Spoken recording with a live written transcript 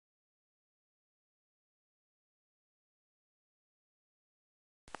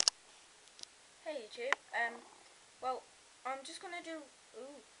Hey YouTube. Well, I'm just gonna do.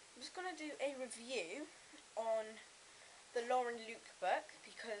 I'm just gonna do a review on the Lauran Luke book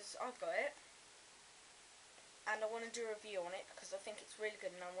because I've got it, and I want to do a review on it because I think it's really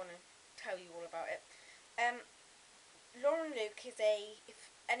good, and I want to tell you all about it. Lauran Luke is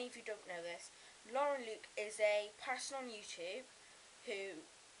if any of you don't know this, Lauran Luke is a person on YouTube who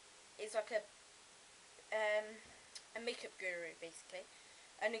is like a makeup guru basically.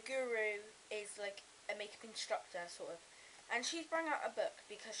 And a guru is like a makeup instructor, sort of. And she's brought out a book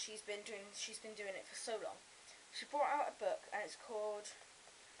because she's been doing it for so long. She brought out a book and it's called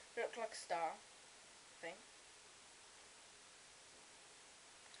Look Like a Star, I think.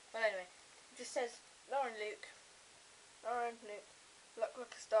 Well, anyway, it just says Lauran Luke, look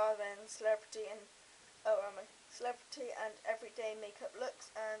like a star, then celebrity and celebrity and everyday makeup looks,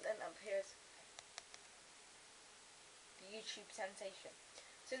 and then up here's the YouTube sensation.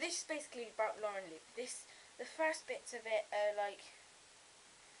 So this is basically about Lauran Luke. The first bits of it are like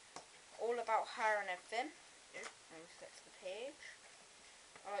all about her and everything. Let me flip to the page.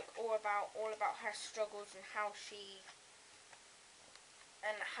 Like all about her struggles and how she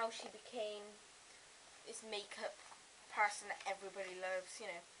became this makeup person that everybody loves.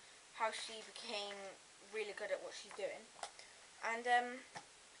 You know, how she became really good at what she's doing. And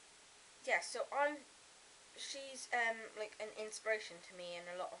yeah, so she's like an inspiration to me and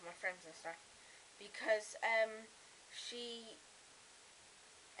a lot of my friends and stuff because she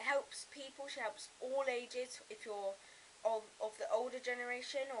helps people. She helps all ages. If you're of the older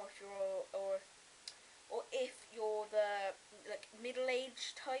generation, or if you're the like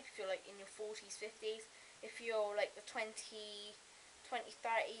middle-aged type, if you're like in your 40s, 50s, if you're like the 30s,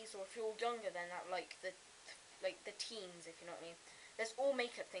 or if you're younger than that, like the teens, if you know what I mean. There's all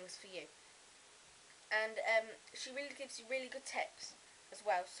makeup things for you. And she really gives you really good tips as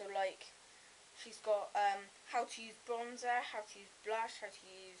well. So like, she's got how to use bronzer, how to use blush, how to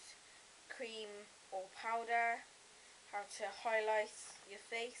use cream or powder, how to highlight your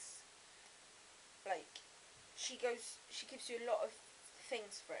face. Like, she gives you a lot of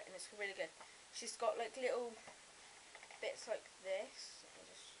things for it, and it's really good. She's got like little bits like this. Let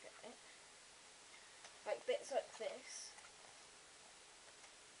me just get it. Like bits like this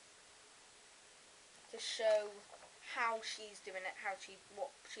to show how she's doing it,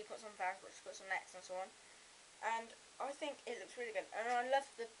 what she puts on first, what she puts on next, and so on. And I think it looks really good. And I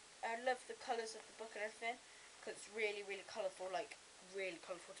love the colours of the book and everything because it's really, really colourful, like really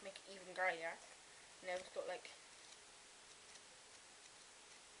colourful to make it even girlier. You know, it's got like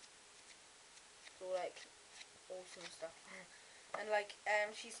awesome stuff. And like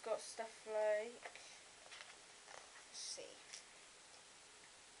she's got stuff like, let's see.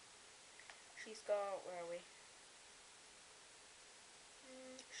 She's got, where are we?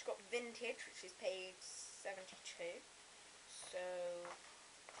 She's got vintage, which is page 72. So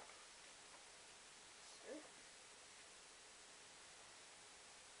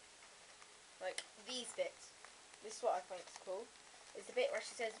like these bits. This is what I think is cool. Is the bit where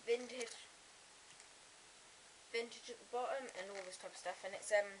she says vintage at the bottom and all this type of stuff, and it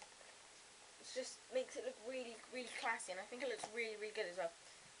just makes it look really, really classy, and I think it looks really, really good as well.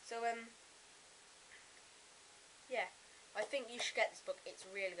 So yeah, I think you should get this book. It's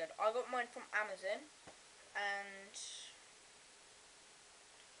really good. I got mine from Amazon, and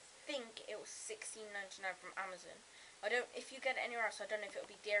I think it was $16.99 from Amazon. If you get it anywhere else, I don't know if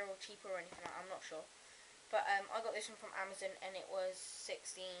it'll be dearer or cheaper or anything like that, I'm not sure. But I got this one from Amazon, and it was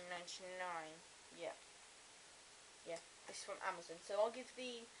 $16.99. Yeah, this is from Amazon. So I'll give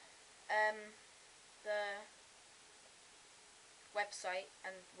the website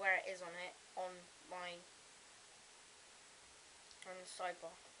and where it is on it on the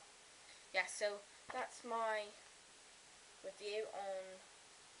sidebar. Yeah, so that's my review on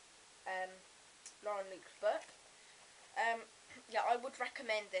Lauran Luke's book. Yeah, I would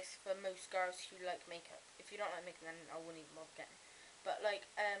recommend this for most girls who like makeup. If you don't like makeup, then I wouldn't even bother getting it. But like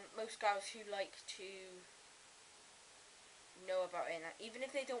most girls who like to know about it, and even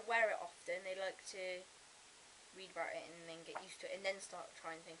if they don't wear it often, they like to read about it and then get used to it and then start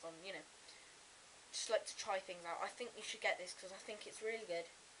trying things on, you know. Just like to try things out. I think you should get this because I think it's really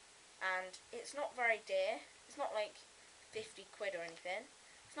good, and it's not very dear. It's not like 50 quid or anything.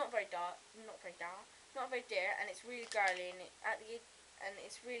 It's not very dear, and it's really girly, and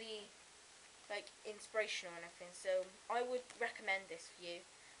it's really like inspirational and everything. So I would recommend this for you,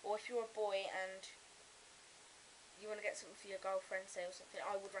 or if you're a boy and you want to get something for your girlfriend, say, or something,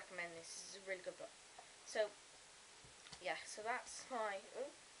 I would recommend this. This is a really good book. So yeah, so that's my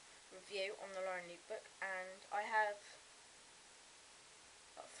review on the Lauran Luke book, and I have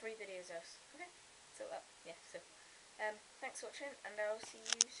 3 videos else. Okay, so yeah, so thanks for watching, and I'll see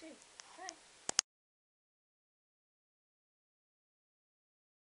you soon. Bye.